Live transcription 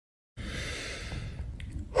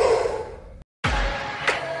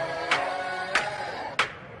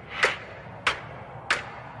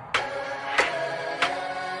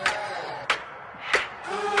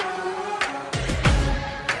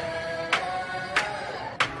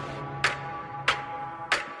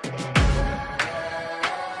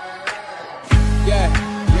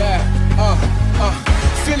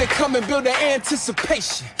come and build an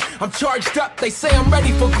anticipation. I'm charged up, they say I'm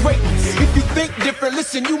ready for greatness. If you think different,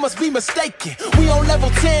 listen, you must be mistaken. We on level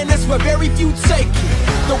 10, that's where very few take it.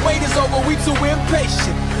 The wait is over, we too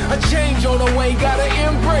impatient. A change on the way, gotta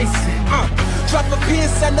embrace it. Drop a pin,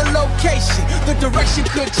 send the location. The direction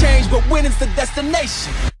could change, but winning's the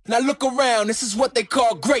destination. Now look around, this is what they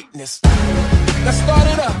call greatness. Now start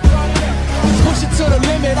it up. Push it to the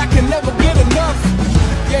limit, I can never get enough.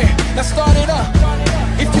 Yeah, now start it up.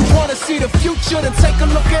 If you wanna see the future, then take a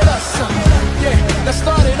look at us. Yeah, now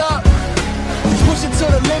start it up. Push it to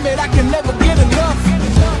the limit, I can never get enough.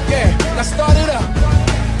 Yeah, now start it up.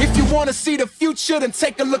 If you wanna see the future, then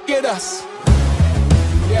take a look at us.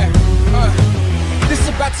 Yeah, this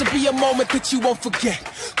about to be a moment that you won't forget.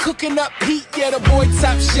 Cooking up heat, yeah, the boy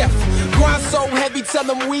top chef. Grind so heavy, tell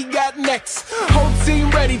them we got next. Whole team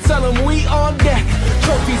ready, tell them we on deck.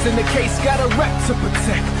 Trophies in the case, got a rep to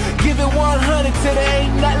protect. Give it 100 till there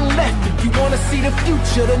ain't nothing left. If you wanna see the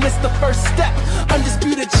future, then it's the first step.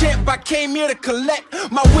 Undisputed champ, I came here to collect.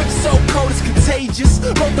 My whip so cold it's contagious.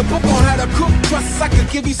 Wrote the book on how to cook, trust I could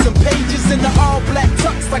give you some pages. In the all black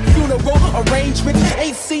tux like funeral arrangement.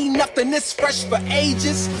 Ain't seen nothing this fresh for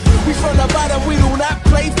ages. We from the bottom, we do not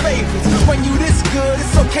play favorites. When you this good,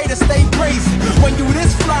 it's okay to stay brazen. When you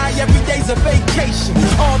this fly, every day's a vacation.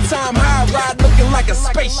 All time high ride looking like a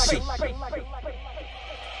spaceship.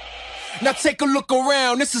 Now take a look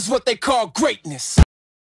around, this is what they call greatness.